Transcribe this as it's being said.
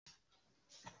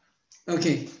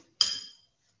Okay,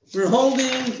 we're holding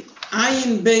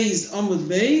Ayin Beis Amud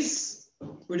Beis.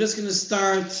 We're just going to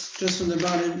start just from the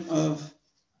bottom of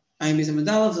Ayin Beis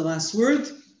Amud Aleph, the last word.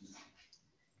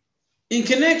 In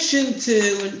connection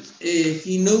to, if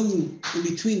you know in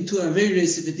between two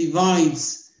Averis, if it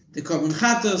divides the Korban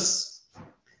Chatos.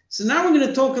 So now we're going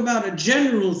to talk about a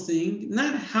general thing,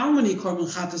 not how many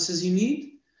Korban Chatoses you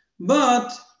need,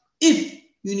 but if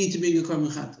you need to bring a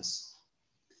Korban Chatos.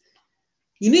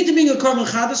 You need to bring a Korban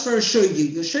Chatos for a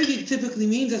Shogig. A Shogig typically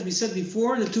means, as we said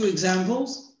before, the two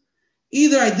examples,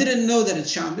 either I didn't know that it's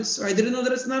Shabbos, or I didn't know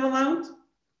that it's not allowed.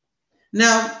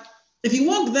 Now, if you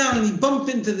walk down and you bump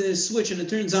into the switch and it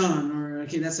turns on, or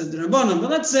okay, that's a D'Rabbanan, but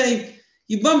let's say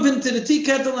you bump into the tea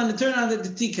kettle and it turns on the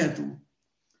tea kettle.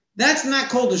 That's not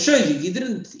called a Shogig. You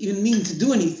didn't even mean to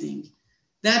do anything.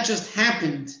 That just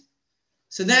happened.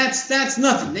 So that's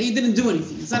nothing. You didn't do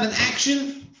anything. It's not an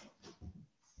action.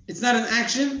 It's not an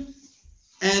action,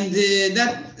 and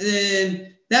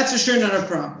that's for sure not a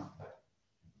problem.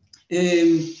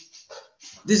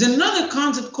 There's another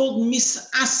concept called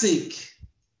misasik.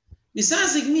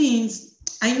 Misasik means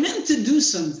I meant to do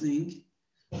something.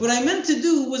 What I meant to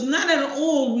do was not at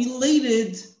all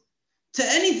related to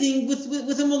anything with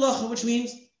a malacha, which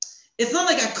means it's not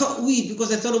like I cut weed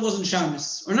because I thought it wasn't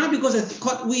Shabbos, or not because I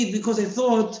cut weed because I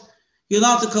thought you're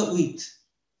allowed to cut wheat.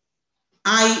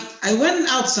 I went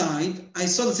outside, I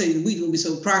saw, let's say the wheat will be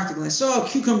so practical, I saw a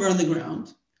cucumber on the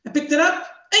ground, I picked it up,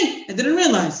 hey, I didn't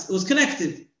realize it was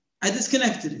connected. I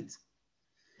disconnected it.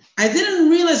 I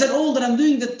didn't realize at all that I'm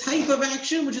doing the type of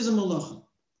action which is a malacha.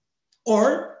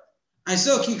 Or I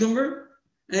saw a cucumber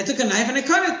and I took a knife and I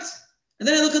cut it. And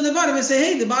then I look at the bottom and say,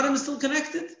 hey, the bottom is still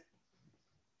connected.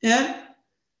 Yeah?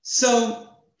 So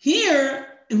here,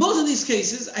 in both of these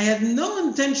cases, I had no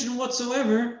intention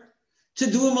whatsoever to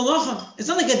do a malacha. It's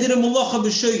not like I did a malacha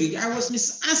b'shoyig. I was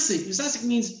misasik. Misasik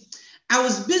means I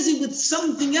was busy with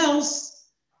something else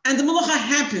and the malacha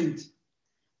happened.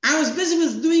 I was busy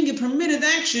with doing a permitted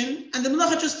action and the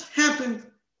malacha just happened.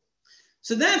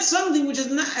 So that's something which is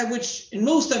not, which in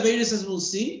most Averas, as we'll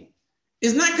see,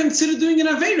 is not considered doing an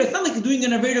Avera. It's not like doing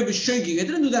an Avera b'shoyig. I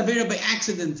didn't do the Avera by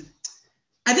accident.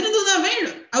 I didn't do the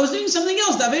Avera. I was doing something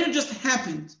else. The Avera just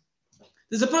happened.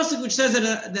 There's a pasuk which says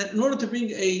that in order to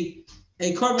bring a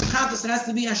Korban Chatos, it has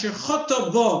to be asher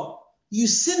chata bo. You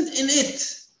sinned in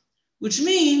it, which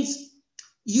means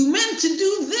you meant to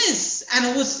do this, and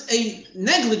it was a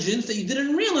negligence that you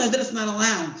didn't realize that it's not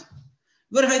allowed.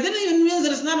 But if I didn't even realize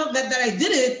that it's not that I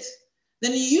did it,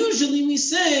 then usually we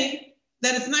say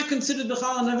that it's not considered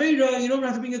b'chal an avera. You don't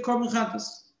have to bring a Korban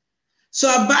Chatos. So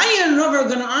Abaye and Rav are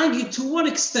going to argue to what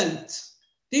extent.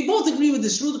 They both agree with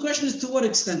this rule. The question is to what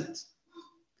extent.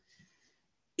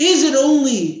 Is it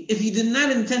only if he did not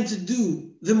intend to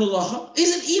do the malacha?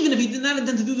 Is it even if he did not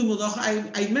intend to do the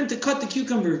malacha? I meant to cut the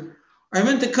cucumber, or I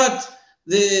meant to cut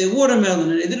the watermelon,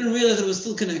 and I didn't realize it was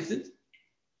still connected.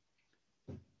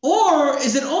 Or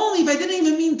is it only if I didn't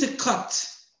even mean to cut?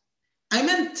 I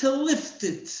meant to lift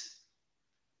it,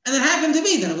 and it happened to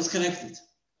be that it was connected.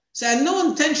 So I had no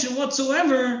intention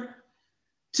whatsoever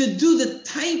to do the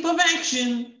type of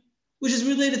action which is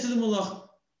related to the malacha.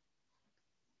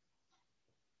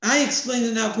 I explained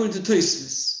it now according to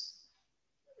Tosfos.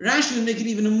 Rashi would make it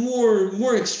even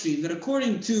more extreme, that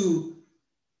according to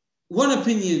one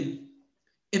opinion,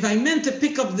 if I meant to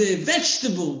pick up the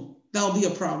vegetable, that'll be a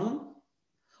problem.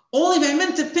 Only if I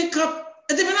meant to pick up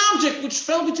a different object which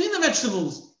fell between the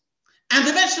vegetables, and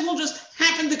the vegetable just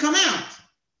happened to come out,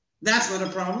 that's not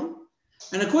a problem.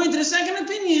 And according to the second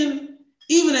opinion,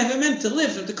 even if I meant to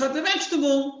lift or to cut the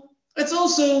vegetable, it's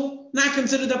also not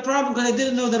considered a problem because I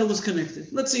didn't know that it was connected.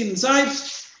 Let's see it inside.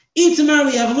 Itamar,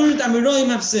 we have learned, Amiroim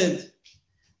have said,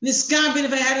 Niskabin,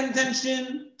 if I had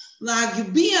intention,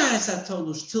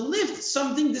 to lift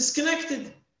something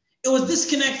disconnected. It was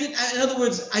disconnected. In other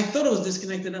words, I thought it was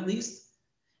disconnected at least.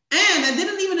 And I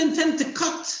didn't even intend to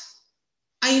cut.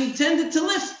 I intended to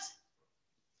lift.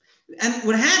 And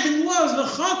what happened was,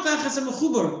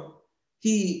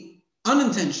 he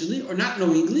unintentionally or not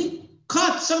knowingly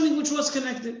cut something which was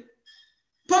connected.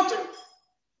 Potter.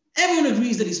 Everyone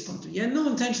agrees that he's potter. He had no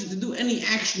intention to do any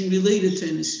action related to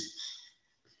innocent.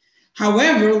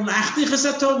 However, my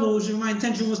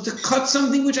intention was to cut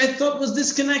something which I thought was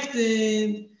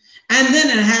disconnected. And then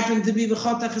it happened to be all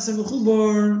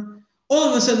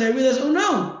of a sudden I realized, oh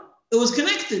no, it was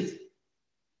connected.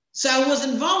 So I was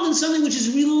involved in something which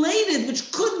is related, which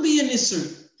could be an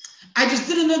Isser. I just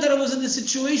didn't know that I was in a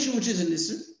situation which is an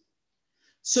Isser.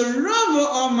 So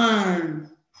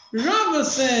Rava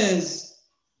says,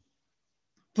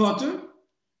 Potter,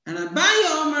 and Abaye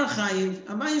Omar Chayiv.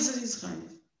 Abaye says he's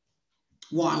Chayiv.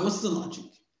 Why? What's the logic?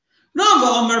 Rava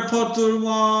Amar Potter,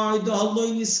 why the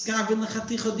Haloi Miskabin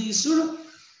Lachaticha di Yisura?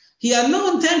 He had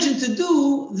no intention to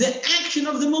do the action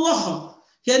of the malacha.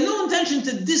 He had no intention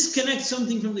to disconnect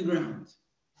something from the ground.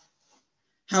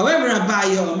 However,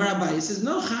 Abaye says,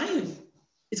 no, chayiv.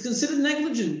 It's considered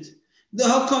negligent. The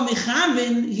Hakam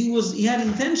Mechavin, he had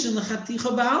intention,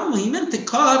 Lachaticha ba'alma. He meant to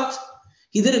cut.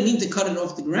 He didn't mean to cut it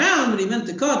off the ground, but he meant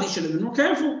to cut. He should have been more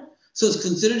careful. So it's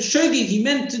considered shogeg. He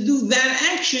meant to do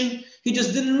that action. He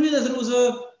just didn't realize that it was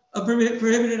a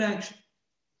prohibited action.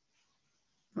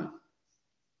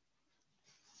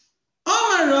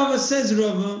 Amar Rava says,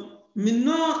 Rava,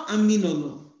 Minna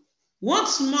Aminolo.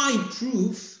 What's my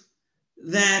proof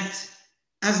that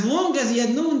as long as he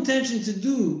had no intention to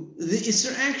do the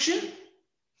Isser action,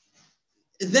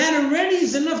 that already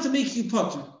is enough to make you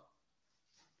potter?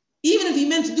 Even if he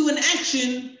meant to do an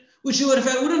action, which if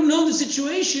I would have known the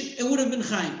situation, it would have been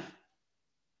chayv.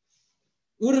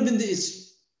 It would have been the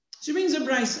Isser. So he brings a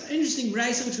brisa, interesting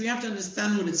brisa, which we have to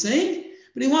understand what it's saying,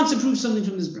 but he wants to prove something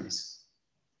from this brisa.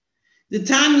 The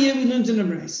Tanya we learned in the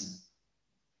brisa.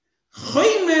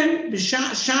 Choymer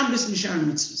b'Shabbos mishar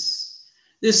mitzvahs.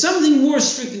 There's something more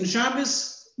strict in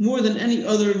Shabbos, more than any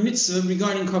other mitzvah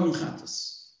regarding korban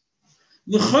chatos.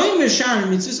 V'choymer shar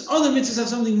mitzvahs, other mitzvahs have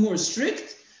something more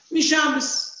strict,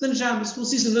 mishabbos than Shabbos. We'll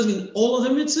see, so it doesn't mean all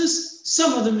other mitzvahs,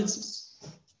 some other mitzvahs.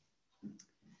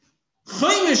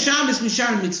 Choymer Shabbos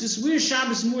mishar mitzvahs, where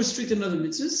Shabbos more strict than other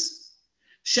mitzvahs.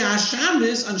 Shah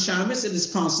Shabbos, on Shabbos, it is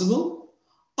possible.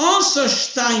 Also,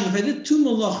 Shtein, if I did two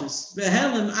malachas,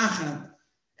 behelem echad,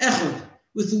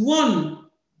 with one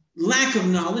lack of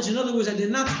knowledge. In other words, I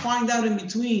did not find out in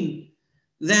between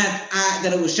that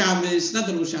it was Shabbos, not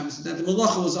that it was Shabbos, that the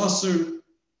malacha was asur,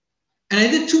 and I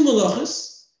did two malachas.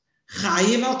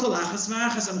 Chayiv al kol achas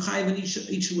v'achas, I'm chayiv on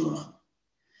each malacha.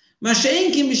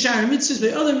 Masha'enkim b'shar mitzvahs,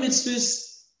 by other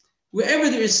mitzvahs, wherever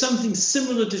there is something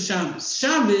similar to Shabbos.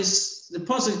 Shabbos, the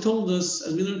pasuk told us,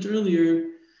 as we learned earlier,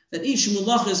 that each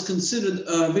malacha is considered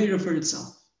a avera for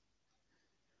itself.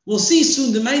 We'll see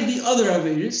soon there might be other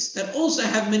averas that also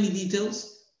have many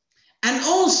details, and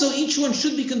also each one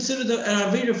should be considered an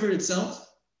avera for itself.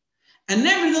 And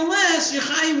nevertheless, you're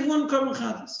chayiv one korban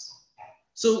chatos.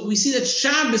 So we see that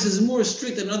Shabbos is more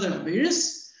strict than other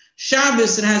averas.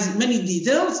 Shabbos, it has many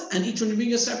details, and each one you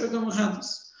bring a separate korban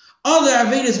chatos. Other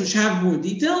averas which have more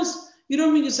details, you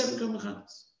don't bring a separate korban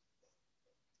chatos.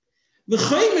 Other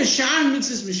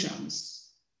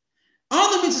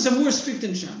mitzvahs are more strict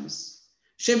than Shabbos.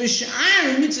 Other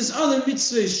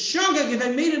mitzvahs, shogeg, if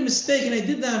I made a mistake and I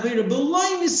did that avera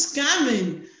b'loy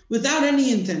miskamin, without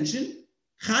any intention,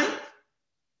 chayv.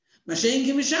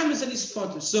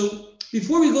 So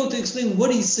before we go to explain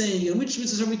what he's saying and which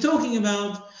mitzvahs are we talking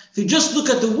about, if you just look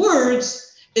at the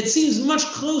words, it seems much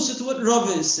closer to what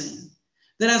Rava is saying.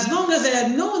 That as long as I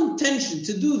had no intention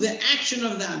to do the action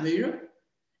of the avera,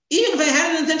 even if I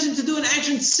had an intention to do an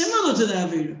action similar to the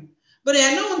avera, but I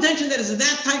had no intention that it's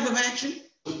that type of action,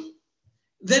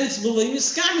 then it's v'loy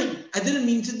miskamin. I didn't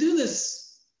mean to do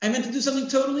this. I meant to do something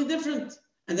totally different,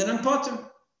 and then I'm potter.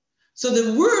 So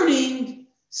the wording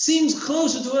seems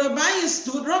closer to what Abayis,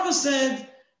 to what Rava said,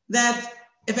 that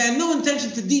if I had no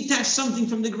intention to detach something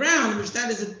from the ground, which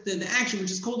that is the action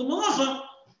which is called a malacha,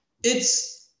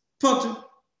 it's potter.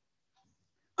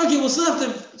 Okay, we'll still have to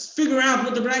figure out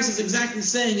what the Brisa is exactly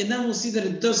saying, and then we'll see that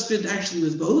it does fit actually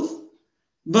with both.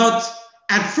 But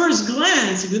at first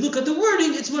glance, if you look at the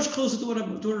wording, it's much closer to what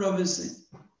Rav is saying.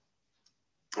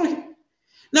 Okay.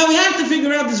 Now we have to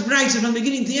figure out this Brisa from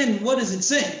beginning to end. What is it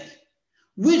saying?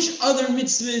 Which other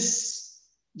mitzvahs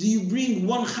do you bring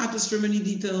one chatas for many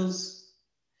details?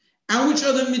 And which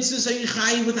other mitzvahs are you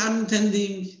chayiv without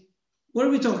intending? What are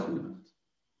we talking about?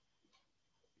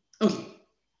 Okay.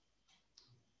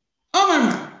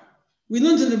 Omar, we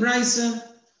learned in the Brisa,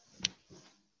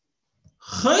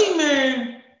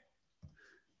 Choymer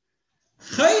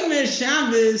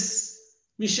Shabbos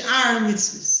Mishar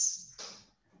Mitzvahs.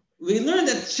 We learned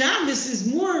that Shabbos is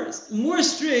more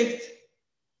strict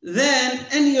than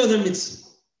any other mitzvah.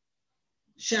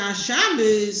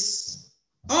 Shabbos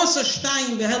also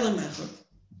shtayim behelem echad.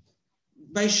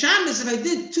 By Shabbos, if I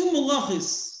did two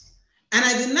malachos and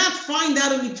I did not find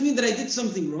out in between that I did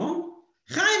something wrong,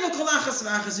 you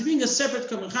bring a separate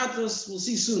korban chatos. We'll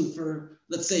see soon for,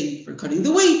 let's say, for cutting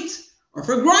the wheat or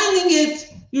for grinding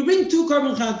it. You bring two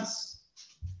korban chatos.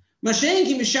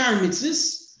 Masha'enkim b'shar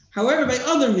mitzvahs. However, by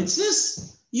other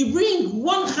mitzvahs, you bring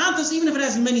one chatos even if it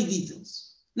has many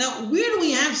details. Now, where do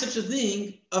we have such a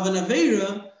thing of an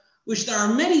avera, which there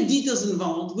are many details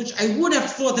involved, which I would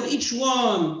have thought that each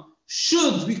one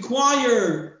should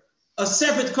require a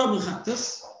separate korban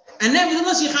chatos, and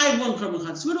nevertheless you chayiv one korban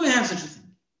chatas. Where do we have such a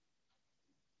thing?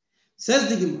 Says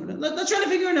the Gemara. Let's try to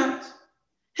figure it out.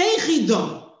 Hey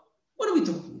chidon. What are we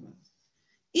talking about?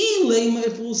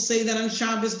 If we'll say that on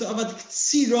Shabbos the avad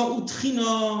ktsira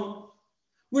utchina,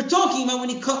 we're talking about when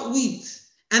he cut wheat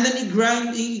and then he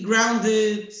ground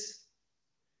it,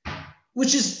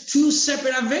 which is two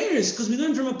separate averos, because we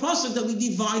learned from a pasuk that we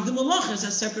divide the malachas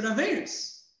as separate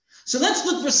averos. So let's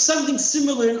look for something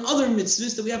similar in other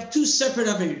mitzvahs, that we have two separate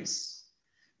averos.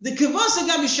 The kavasa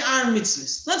gabi sha'ar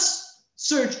mitzvahs. Let's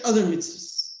search other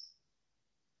mitzvahs.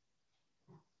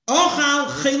 Ochal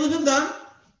chaylev v'dam.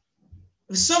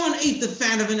 If someone ate the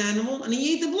fat of an animal and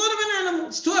he ate the blood of an animal,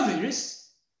 it's two averos.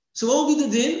 So what will be the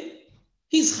din?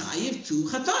 He's chayiv two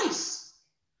chatayis.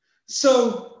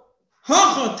 So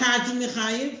hacha tati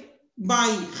mechayiv, by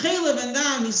chaylev and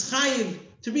dam he's chayiv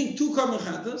to bring two korban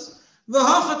chatos.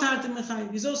 V'hacha tati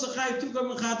mechayiv, he's also chayiv two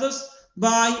korban chatos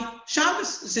by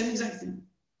Shabbos, the same exact thing.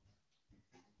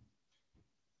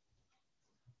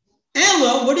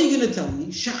 Ella, what are you going to tell me?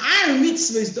 Sha'ar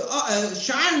mitzvahs,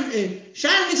 sha'ar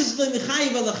mitzvahs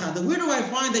mechayiv alachada. Where do I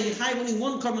find that you chayiv only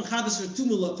one korban chatos for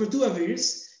two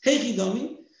averos? Heichi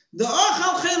domi. The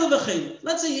achal chaylev v'chaylev.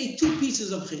 Let's say he ate two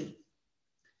pieces of chaylev.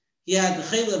 He had the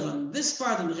chaylev on this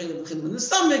part and the chaylev on the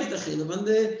stomach, the chaylev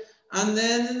on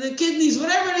the kidneys,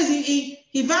 whatever it is.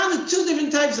 He found two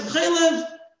different types of chaylev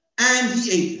and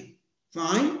he ate them.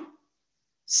 Fine.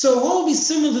 So what will be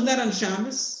similar to that on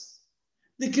Shabbos?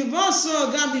 The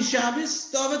kivasa gabi Shabbos,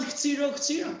 David ktsira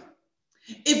ktsira.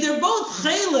 If they're both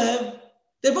chaylev,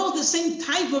 they're both the same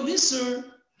type of isur,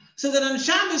 so that on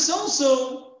Shabbos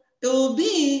also it will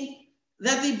be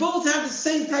that they both have the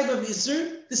same type of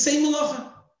isur, the same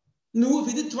malacha. No,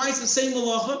 if he did twice the same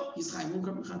malacha, he's chayiv one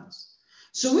korban chatos.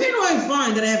 So where do I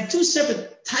find that I have two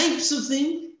separate types of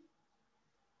thing?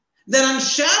 That on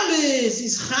Shabbos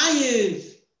is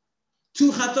chayiv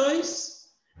two chatos,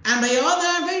 and by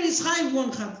other averos is chayiv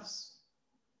one chatos.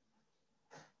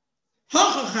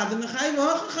 Hacha chadam mechayiv,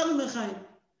 hacha chadam mechayiv.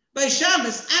 By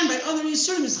Shabbos and by other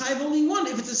Yisurim is chayiv only one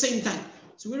if it's the same type.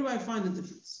 So where do I find the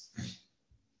difference?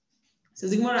 Says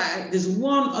the Gemara, there's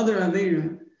one other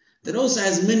avera that also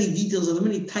has many details of the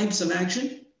many types of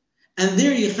action, and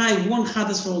there you chayiv one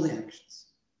chatas for all the actions.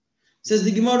 Says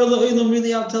the Gemara,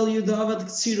 really, I'll tell you, the avad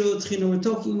ktsira tchina, we're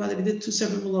talking about that he did two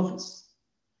separate malachas.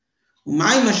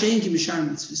 Where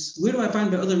do I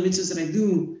find by other mitzvahs that I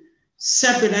do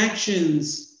separate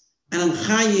actions and I'm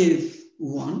chayiv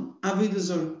one? Avodah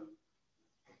zarah.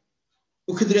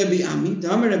 Uked Rabbi Ami,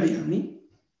 the Amar Rabbi Ami,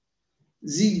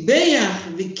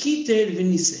 Zibeyach v'kiter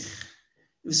v'nisech.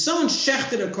 If someone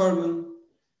shechted a korban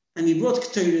and he brought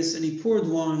ketores and he poured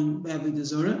wine by Avodah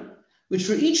zarah, which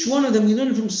for each one of them we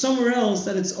learn from somewhere else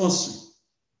that it's osur.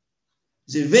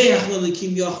 Zibeyach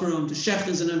l'likim yacharam, to shecht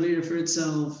is an avera for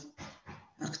itself.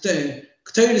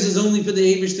 Ketores is only for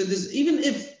the Eibush.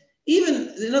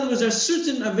 Even in other words, there are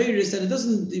certain averas that it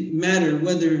doesn't matter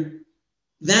whether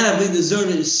that Avodah zarah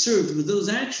is served with those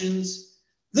actions.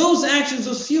 Those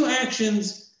few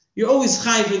actions, you're always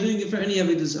chayiv for doing it for any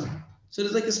Avodah zarah. So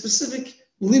there's like a specific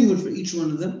limit for each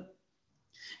one of them.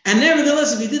 And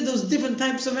nevertheless, if you did those different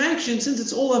types of actions, since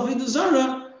it's all Avodah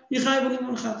zarah, you're chayiv only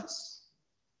one chatas.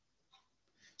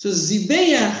 So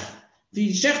Zibeyach, if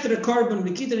he shechted a korban,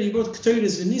 v'kitar, he brought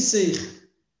ketores v'nisech,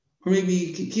 or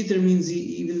maybe kitar means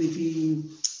if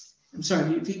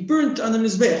he burnt on the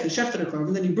mizbeach, he shechted a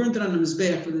korban, then he burnt it on the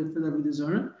mizbeach for the Avodah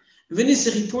zarah.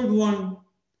 V'nisech, he poured one.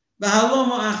 B'halom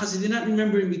ha'achas, he did not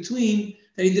remember in between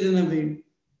that he did an aveir.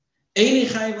 Eini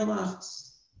chayiv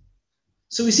al-achas.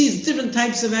 So we see it's different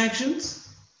types of actions,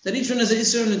 that each one has an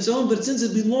isur on its own, but since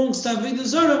it belongs to Avodah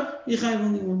zarah, you chayiv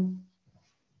only one.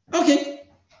 Okay.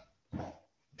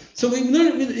 So we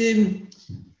learn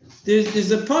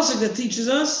there's a pasuk that teaches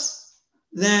us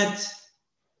that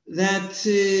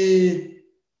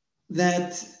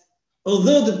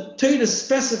although the Torah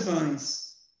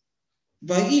specifies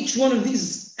by each one of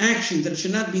these actions that it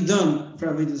should not be done for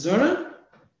Avodah zarah,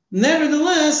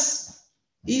 nevertheless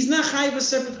he's not chayiv a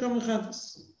separate korban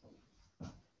chatos.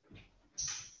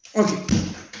 Okay.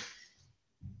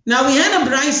 Now we had a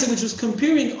brayso which was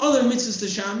comparing other mitzvahs to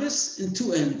Shabbos in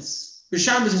two ends. For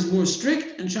Shabbos is more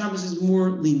strict and Shabbos is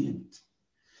more lenient.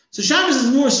 So Shabbos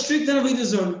is more strict than Avodah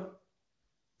zarah.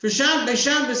 By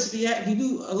Shabbos, if you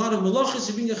do a lot of malachas,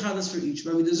 you bring a chatas for each.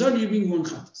 By Avodah zarah, you bring one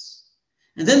chatas.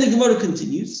 And then the Gemara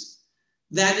continues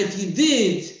that if you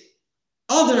did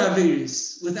other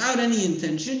averos without any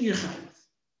intention, you're chayiv.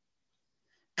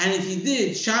 And if you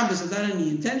did Shabbos without any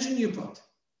intention, you're pot.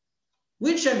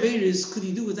 Which averos could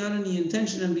you do without any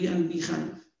intention and be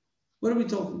chayiv? What are we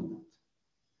talking about?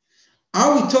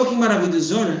 Are we talking about Avodah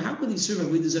Zarah? How could he serve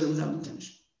Avodah Zarah without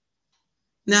intention?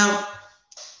 Now,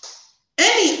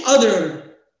 any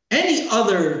other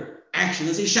action,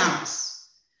 let's say Shabbos,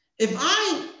 if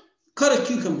I cut a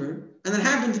cucumber and it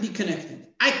happened to be connected,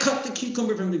 I cut the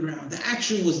cucumber from the ground, the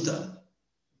action was done.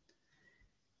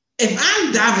 If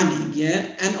I'm davening,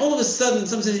 yeah, and all of a sudden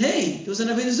someone says, hey, there was an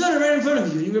Avodah Zarah right in front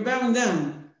of you, and you were bowing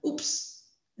down. Oops,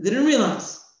 I didn't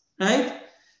realize, right?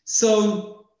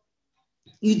 So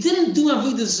you didn't do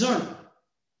Avodah Zarah.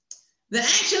 The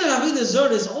action of Avodah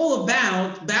Zarah is all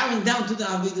about bowing down to the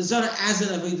Avodah Zarah as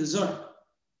an Avodah Zarah.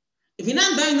 If you're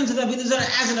not bowing down to the Avodah Zarah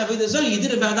as an Avodah Zarah, you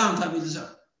didn't bow down to Avodah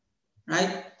Zarah,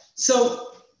 right? So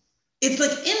it's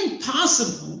like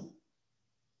impossible.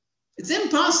 It's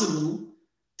impossible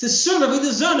to serve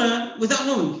Avodah Zarah without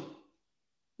knowing.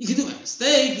 You can do a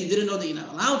mistake. You didn't know that you're not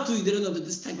allowed to. You didn't know that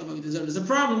this type of Avodah Zarah is a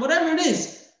problem. Whatever it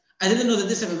is, I didn't know that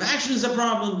this type of action is a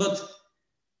problem. But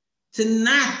to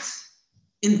not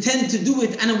intend to do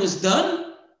it and it was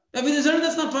done, Avodah Zarah,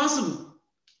 that's not possible.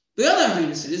 The other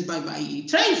Avodah is by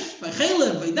treif, by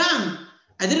chaylev, by dam.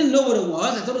 I didn't know what it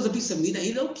was. I thought it was a piece of meat. I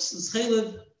eat, oops, it's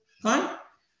chaylev. Fine.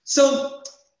 So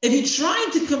if you try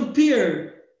to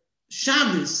compare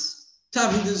Shabbos to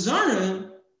Avodah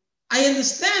Zarah, I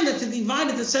understand that to divide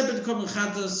it to separate korban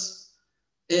chatos,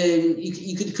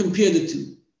 you could compare the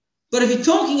two. But if you're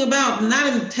talking about not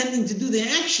intending to do the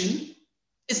action,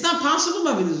 it's not possible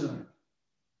by Avodah Zarah.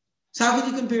 So how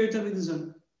could you compare it to Avodah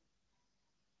Zarah?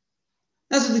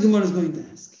 That's what the Gemara is going to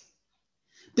ask.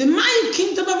 B'mayu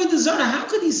kingdom Avodah Zarah, how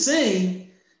could he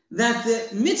say that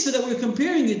the mitzvah that we're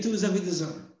comparing it to is Avodah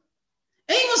Zarah?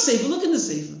 Eino Sefer, look in the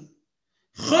Sefer.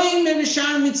 Choyim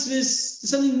b'shar mitzvahs,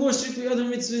 something more strict by other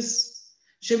mitzvahs.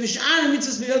 Sheb'shar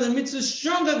mitzvahs by other mitzvahs,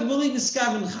 stronger gvuli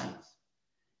b'skav and chayiv.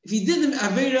 If he did the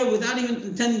Avera without even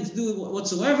intending to do it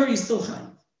whatsoever, he's still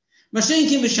chayiv. Mashen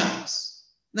kim b'shabbos.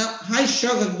 Now, hi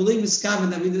shagak b'lei miskav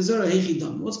and Avodah Zarah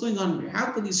heichidam. What's going on here?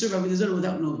 How could he serve Avodah Zarah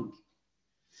without knowing?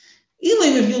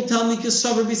 Elaim, if you'll tell me,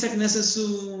 kasavar b'sak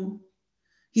nesasu.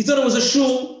 He thought it was a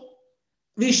shul,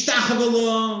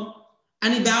 v'ishtachav,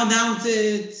 and he bowed down to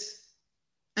it,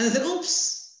 and he said,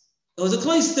 "Oops, it was a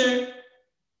cloister."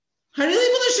 Harili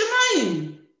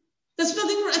b'lashamayim. That's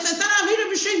nothing. That's not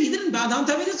Avera b'shem. He didn't bow down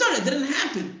to Avodah Zarah. It didn't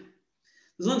happen.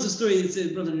 There's once a story that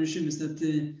said, brother Rishim, is that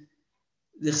the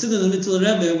Chassidim of the Mittel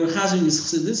Rebbe were chazing his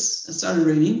Chassidus. It started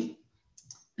raining,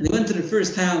 and they went to the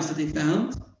first house that they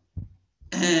found,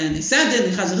 and they sat there.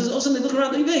 The Chassidus also they looked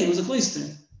around. It was a cloister.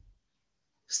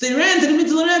 So they ran to the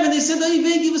Mittel Rebbe and they said,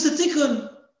 give us a tikkun.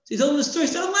 So he told them the story.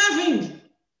 He started laughing.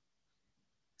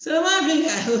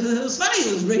 It was funny.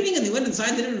 It was raining, and they went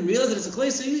inside. They didn't realize that it's a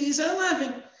cloister. He started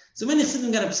laughing. So many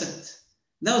Chassidim got upset.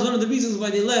 That was one of the reasons why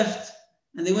they left,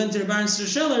 and they went to Rabbi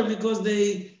Sheller because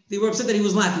they were upset that he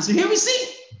was laughing. So here we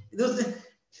see, nothing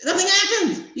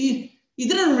happened. He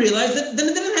didn't realize that. Then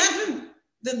it didn't happen.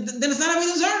 Then it's not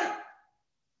Avodah Zarah.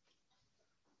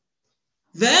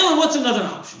 Then what's another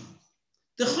option?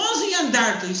 The Chazi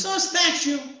Andarta, he saw a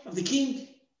statue of the king.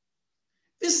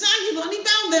 This and he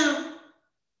bowed down.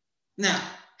 Now,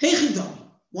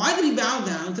 why did he bow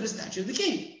down to the statue of the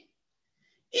king?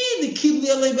 If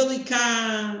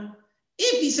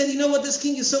he said, you know what, this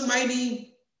king is so mighty,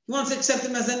 he wants to accept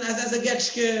him as a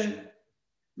getchke,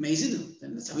 amazing,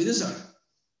 then that's how he does it.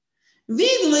 If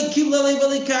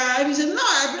he said, no,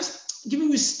 I'm just giving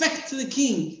respect to the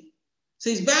king. So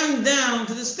he's bowing down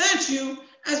to the statue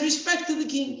as respect to the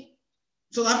king.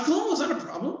 So Avklum was not a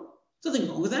problem. There's nothing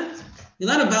wrong with that. You're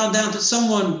not allowed to bow down to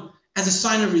someone as a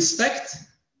sign of respect.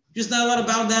 You're just not allowed to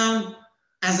bow down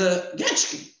as a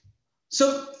getchke.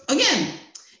 So again,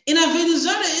 in Avodah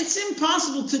Zarah, it's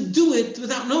impossible to do it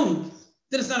without knowing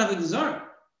that it's not Avodah Zarah.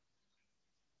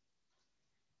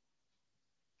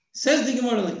 Says the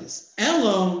Gemara like this: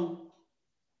 Elo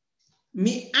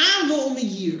mi'avo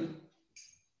u'miyira.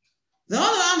 The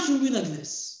other option would be like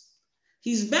this: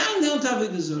 he's bowing down to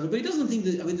Avodah Zarah, but he doesn't think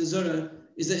that Avodah Zarah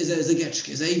is a getchke,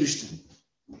 is a eibishter.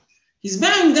 He's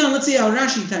bowing down. Let's see how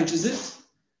Rashi teaches it,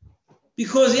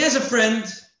 because he has a friend.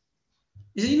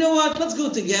 He said, you know what, let's go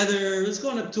together, let's go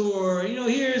on a tour,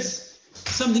 here's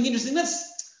something interesting,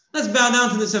 let's bow down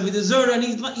to this Avodah Zarah, and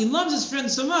he loves his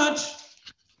friend so much,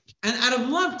 and out of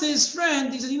love to his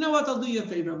friend, he said, you know what, I'll do you a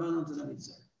favor, I'll bow down to Avodah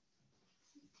Zarah.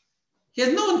 He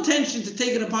has no intention to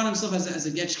take it upon himself as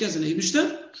a getchke, as an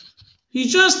eibishter. He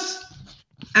just,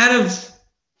 out of,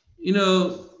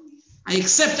 I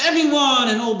accept everyone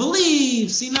and all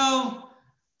beliefs,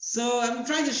 So I'm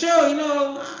trying to show,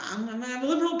 I'm a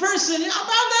liberal person. I'll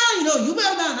bow down. You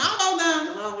bow down. I'll bow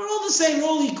down. We're all the same. We're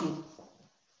all equal.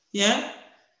 Yeah.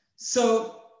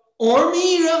 So, or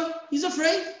Meira, he's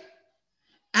afraid.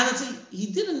 And let's say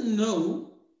he didn't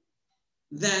know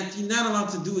that you're not allowed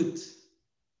to do it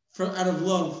out of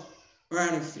love or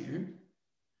out of fear.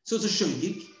 So it's a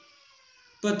shogig.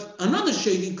 But another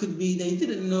shogig could be that he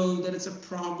didn't know that it's a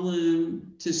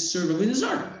problem to serve Avodah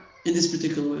Zarah in this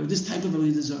particular way, or this type of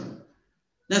Avodah Zarah.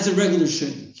 That's a regular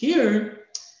shogig. Here,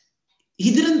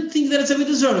 he didn't think that it's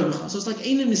Avodah Zarah. So it's like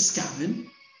Einim Miskaven.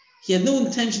 He had no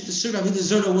intention to serve Avodah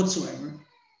Zarah whatsoever.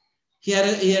 He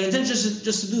had intention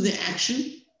just to do the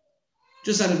action,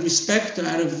 just out of respect or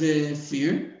out of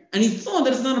fear, and he thought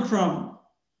that it's not a problem.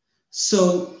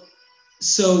 So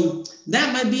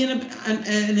that might be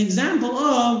an example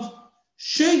of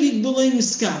shogig b'lo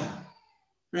miskaven,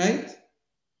 right?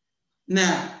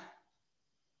 Now,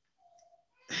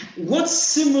 what's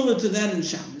similar to that in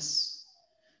Shabbos?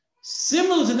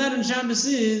 Similar to that in Shabbos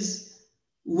is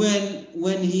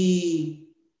when he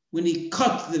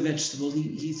cut the vegetable,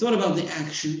 he thought about the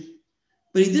action,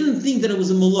 but he didn't think that it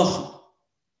was a malacha.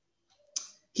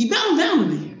 He bowed down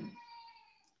over here,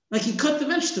 like he cut the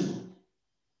vegetable,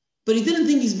 but he didn't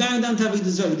think he's bowing down to Avodah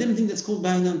Zarah. He didn't think that's called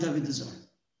bowing down to Avodah Zarah.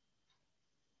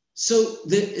 So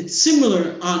it's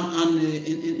similar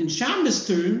in Shabbos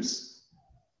terms.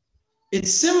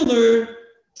 It's similar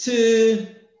to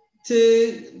what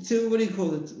do you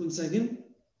call it? One second.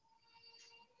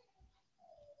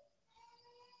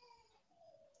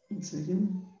 I'm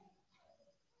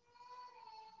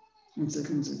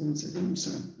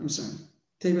sorry.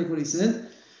 Take back what he said.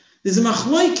 There's a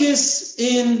machloikis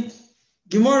in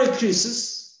Gemara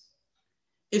Krisus.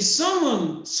 If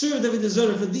someone served Avodah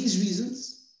Zarah for these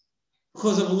reasons,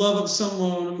 because of love of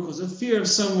someone, because of fear of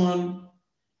someone,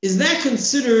 is that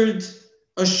considered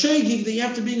a shogig that you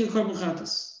have to bring a korban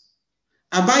chatas?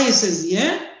 Abaye says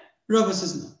yeah, Rava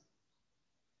says no.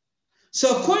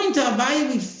 So according to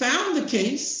Abaye, we found the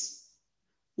case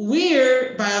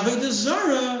where by Avodah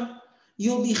Zarah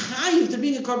you'll be chayiv to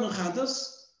bring a korban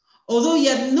chatas, although you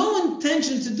had no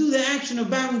intention to do the action of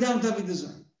bowing down to Avodah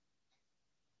Zarah.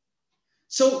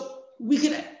 So we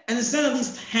can understand at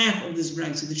least half of this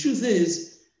brayso. So the truth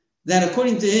is that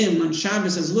according to him on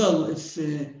Shabbos as well, if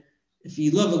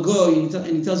you love a goy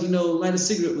and he tells you, light a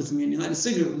cigarette with me, and you light a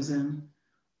cigarette with him,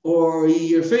 or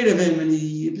you're afraid of him and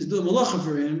he's doing malacha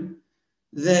for him,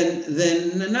 then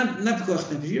not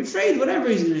pekuach. If you're afraid, whatever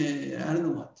he's gonna, I don't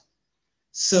know what.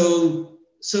 So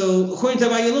according to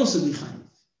Abaye, you'll also be chayiv.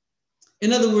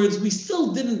 In other words, we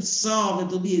still didn't solve that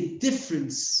there'll be a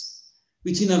difference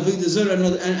between Avodah Zarah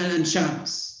and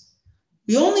Shabbos.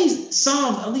 We only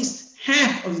solved at least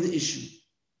half of the issue.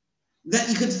 That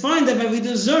you could find that by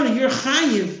Avodah Zarah, you're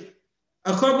chayiv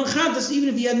a korban chatas, even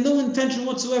if you had no intention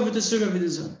whatsoever to serve Avodah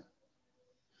Zarah.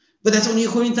 But that's only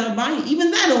according to Abaye. Even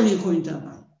that only according to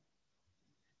Abaye.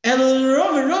 And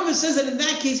Rava says that in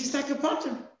that case, he's like a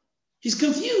potter. He's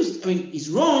confused. I mean,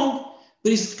 he's wrong,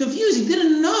 but he's confused. He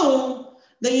didn't know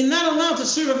that you're not allowed to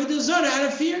serve Avodah Zarah out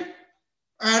of fear,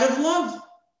 or out of love.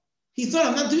 He thought,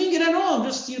 I'm not doing it at all. I'm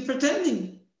just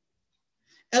pretending.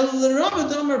 El Rava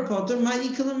Damar Potter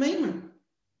Ma'ikal Meimer.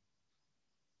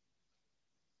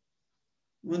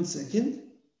 One second.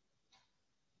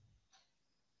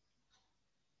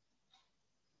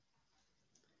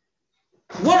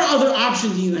 What other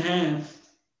option do you have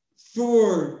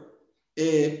for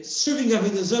serving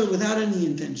Avodah Zarah without any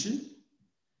intention?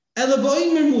 El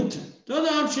Boimer Mutter. The other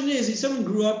option is someone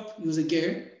grew up, he was a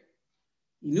ger,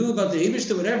 he knew about the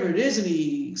Eibishter, whatever it is, and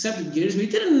he accepted Gerish, but he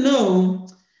didn't know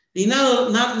that he's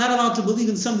not allowed to believe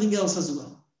in something else as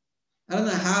well. I don't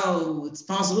know how it's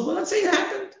possible, but let's say it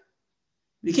happened.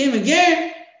 He became a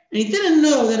ger, and he didn't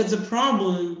know that it's a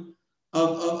problem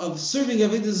of serving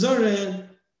Avodah Zarah,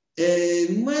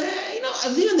 even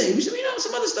the Eibishter,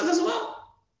 some other stuff as well.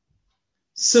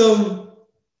 So,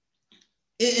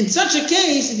 in such a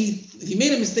case, if he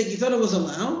made a mistake, he thought it was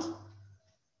allowed,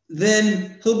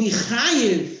 then he'll be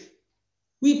chayiv.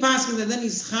 We pass him that then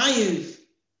he's chayiv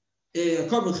a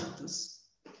korban chatas.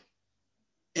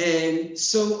 And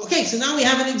so now we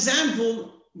have an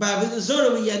example by Avodah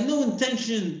Zarah where he had no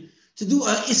intention to do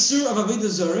an isur of Avodah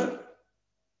Zarah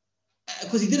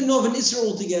because he didn't know of an isur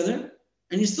altogether,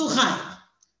 and he's still chayiv.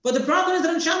 But the problem is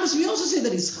that on Shabbos we also say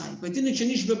that he's chayiv. By Tinei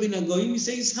Shenish B'Bein HaGoyim we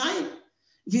say he's chayiv.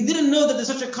 If he didn't know that there's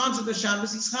such a concept of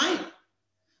Shabbos, he's chayiv.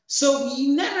 So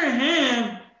you never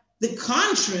have the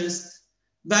contrast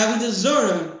by Avodah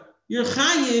Zarah, you're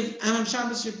chayiv, and on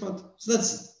Shabbos you're potter. So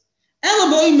that's it.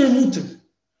 Ela b'oimer muter.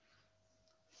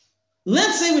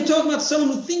 Let's say we're talking about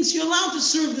someone who thinks you're allowed to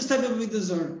serve this type of Avodah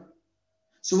Zarah.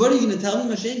 So what are you going to tell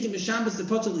me? Mashenkim b'Shabbos the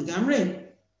potter l'gamrei.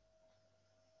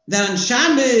 That on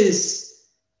Shabbos,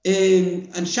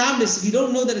 if you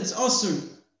don't know that it's osur,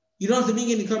 you don't have to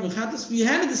bring any Korban Chatas. We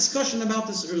had a discussion about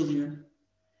this earlier.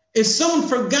 If someone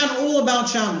forgot all about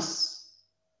Shabbos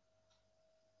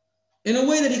in a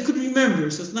way that he could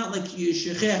remember, so it's not like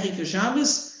Shechech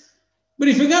Shabbos, but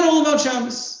he forgot all about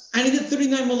Shabbos and he did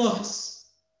 39 malachas.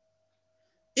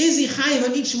 Is he chayiv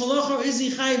on each malacha or is he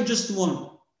chayiv just one?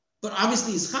 But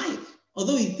obviously he's chayiv.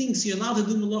 Although he thinks you're allowed to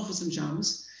do malachas and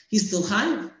Shabbos, he's still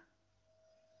chayiv.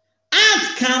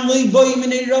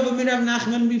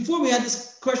 Before we had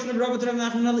this question of Rav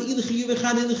Nachman, or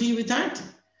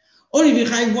if you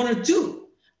chayiv one or two.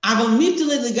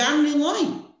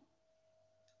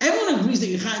 Everyone agrees that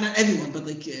you're chayiv, not everyone, but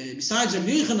like besides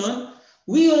Rabbi Yochanan,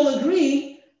 we all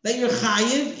agree that you're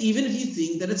chayiv even if you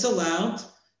think that it's allowed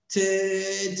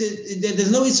that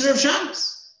there's no Yisur of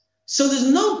Shabbos. So there's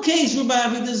no case where by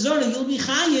Avodah Zarah you'll be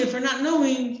chayiv for not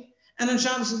knowing, and on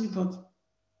Shabbos you'll be put.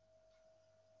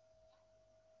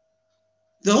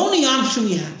 The only option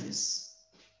we have is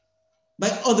by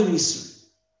other Yisurim.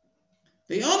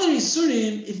 By other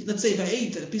Yisurim, if let's say if I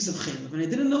ate a piece of chaylev and I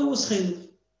didn't know it was chaylev,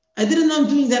 I didn't know I'm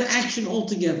doing that action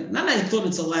altogether. Not that I thought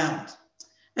it's allowed.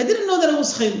 I didn't know that it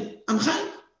was chaylev. I'm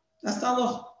chayiv. That's the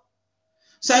halacha.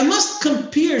 So I must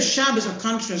compare Shabbos or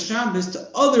contrast Shabbos to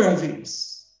other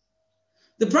averos.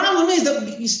 The problem is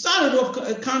that you started off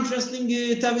contrasting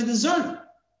Avodah Zarah,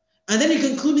 and then you're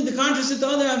concluding the contrast to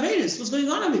other averos. What's going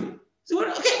on over here? So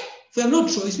okay, if we have no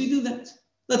choice, we do that.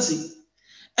 Let's see.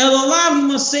 El we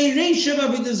must say Reisha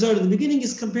Avodah Zarah. The beginning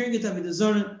is comparing it to Avodah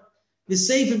Zarah. The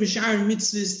Sefer B'Shar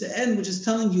Mitzvahs, the end, which is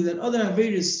telling you that other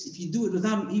averos, if you do it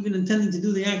without even intending to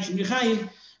do the action, you're chayiv.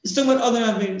 It's talking about other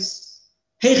averos.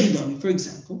 Hechidami, for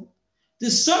example,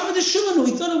 the Sava the Shulanu,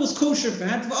 he thought it was kosher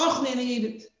fat, v'achne, and he ate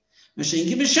it.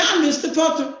 Mashenki B'Sham is the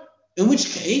potter. In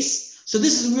which case, so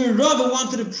this is where Rava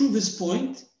wanted to prove his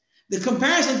point. The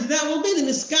comparison to that will be the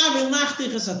Niskavel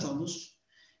Nachtichas HaTomush.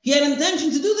 He had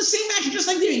intention to do the same action, just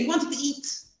like there. He wanted to eat,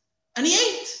 and he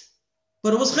ate,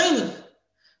 but it was chaylev.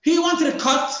 He wanted to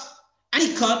cut, and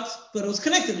he cut, but it was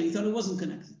connected, and he thought it wasn't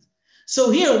connected.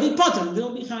 So here it'll be potter.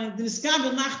 There'll be chayiv. The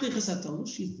Niskavel Nachtichas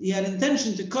HaTomush. He had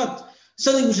intention to cut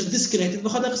something which is disconnected,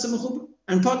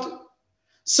 and potter.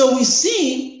 So we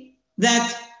see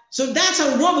that. So that's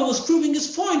how Rava was proving his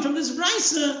point from this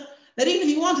brisa, that even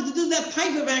if he wanted to do that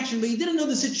type of action, but he didn't know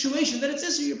the situation, that it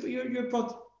says you're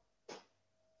potter.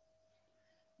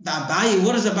 The Abaye,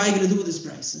 what is Abaye going to do with this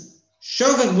brisa?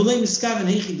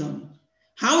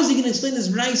 How is he going to explain this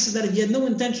brisa that if you had no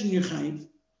intention, you're chayiv?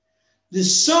 The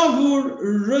savur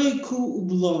reiku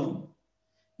ublon.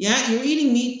 Yeah, you're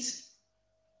eating meat,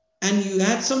 and you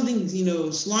had something,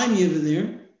 slimy over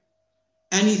there,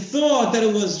 and he thought that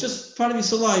it was just part of his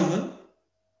saliva,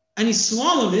 and he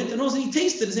swallowed it, and also he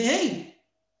tasted it and said, hey,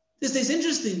 this tastes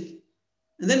interesting.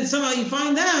 And then somehow you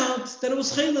find out that it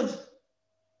was chaylev.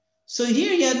 So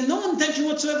here you had no intention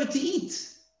whatsoever to eat.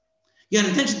 You had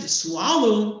intention to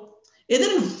swallow. It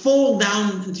didn't fall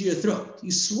down into your throat.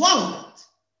 You swallowed it.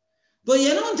 But you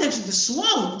had no intention to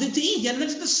swallow, to eat. You had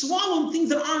intention to swallow things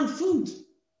that aren't food.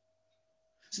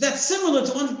 So that's similar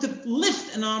to wanting to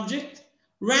lift an object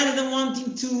rather than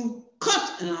wanting to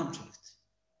cut an object.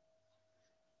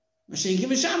 Mashenki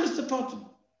Misham is the potter.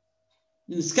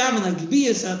 In the Skaven like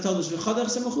Gbiyas HaTodush v'chodach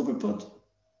semachuber potter.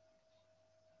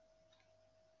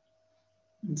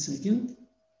 1 second.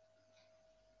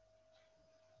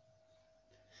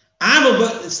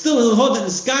 But still he'll hold that the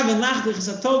Skaven Nachdich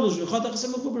HaTodush v'chodach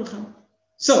semachuber cham.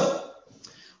 So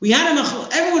we had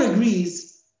everyone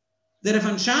agrees that if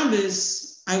on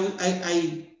Shabbos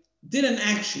I did an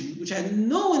action which I had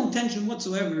no intention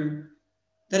whatsoever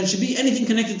that it should be anything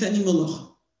connected to any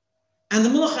malacha, and the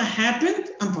malacha happened,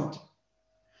 I'm potter.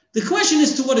 The question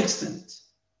is to what extent?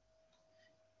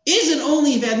 Is it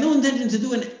only if I had no intention to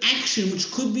do an action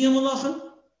which could be a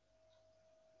malacha?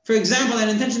 For example, I had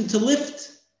intention to lift,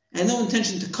 I had no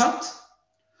intention to cut.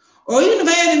 Or even if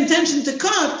I had intention to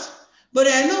cut, but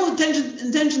I had no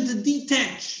intention to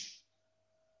detach.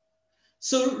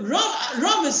 So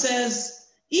Rava says,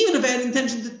 even if I had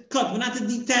intention to cut, but not to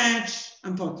detach,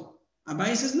 I'm potter.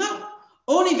 Abaye says, no.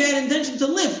 Only if I had intention to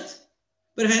lift.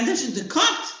 But if I had intention to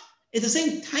cut, it's the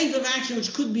same type of action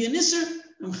which could be an isser,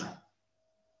 I'm chayav.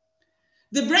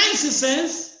 The brisa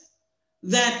says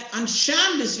that on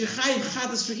Shabbos you chayav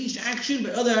chatas for each action,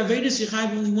 but other averos you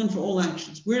chayav only one for all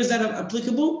actions. Where is that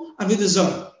applicable? Avodah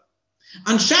Zarah.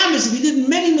 On Shabbos, if you did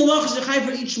many malachas, you chayav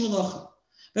for each malacha.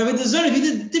 But Avodah Zarah, if you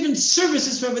did different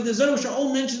services for Avodah Zarah, which are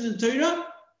all mentioned in Torah,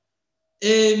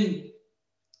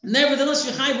 nevertheless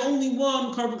you chayav only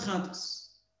one korban chatas.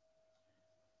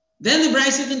 Then the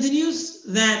brisa continues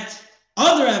that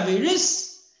other averos,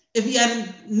 if you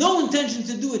had no intention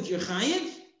to do it, you're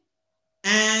chayiv.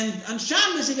 And on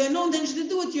Shabbos, if you had no intention to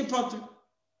do it, you're potter.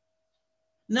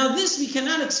 Now, this we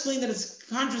cannot explain that it's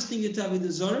contrasting it to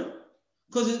Avodah Zarah,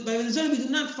 because by Avodah Zarah we do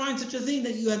not find such a thing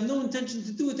that you had no intention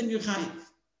to do it and you're chayiv.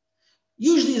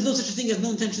 Usually, there's no such a thing as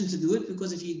no intention to do it,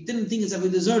 because if you didn't think it's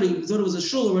Avodah Zarah, you thought it was a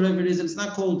shul or whatever it is, and it's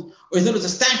not called, or you thought it was a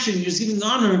statue and you're just giving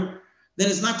honor, then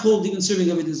it's not called even serving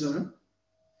Avodah Zarah.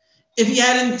 If you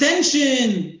had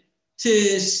intention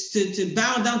to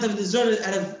bow down to Avodah Zarah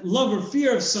out of love or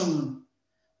fear of someone,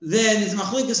 then it's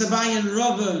Machlokes Abaye and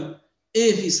Rava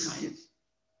if he's chayiv.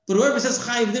 But whoever says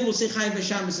chayiv, then will say chayiv by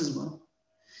Shabbos as well.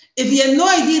 If he had no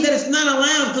idea that it's not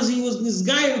allowed because he was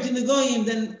misguided within the goyim,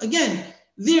 then again,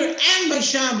 there and by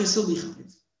Shabbos he'll be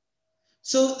chayiv.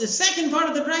 So the second part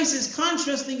of the brayso is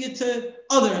contrasting it to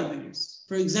other avenues.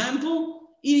 For example,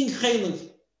 eating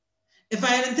chaylev. If I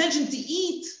had intention to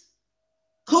eat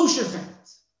kosher fat,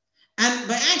 and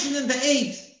by accident I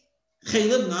ate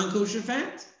chaylev, non-kosher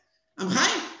fat, I'm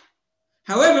chayiv.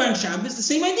 However, on Shabbos, the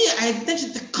same idea. I had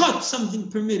intention to cut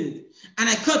something permitted, and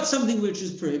I cut something which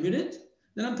is prohibited,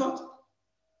 then I'm potter.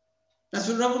 That's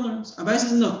what Rava learns. Abai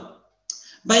says no.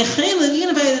 By chaylev,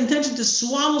 even if I had intention to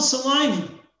swallow saliva,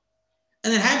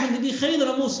 and it happened to be chaylev,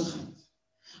 I'm also chayiv.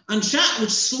 On Shabbos,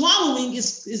 which swallowing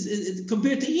is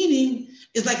compared to eating,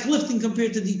 is like lifting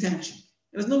compared to detaching.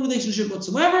 It has no relationship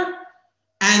whatsoever,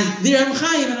 and there I'm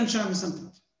chayiv, and on Shabbos I'm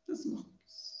potter. That's the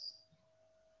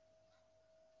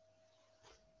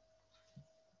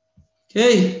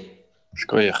Okay.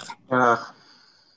 Shkoyach.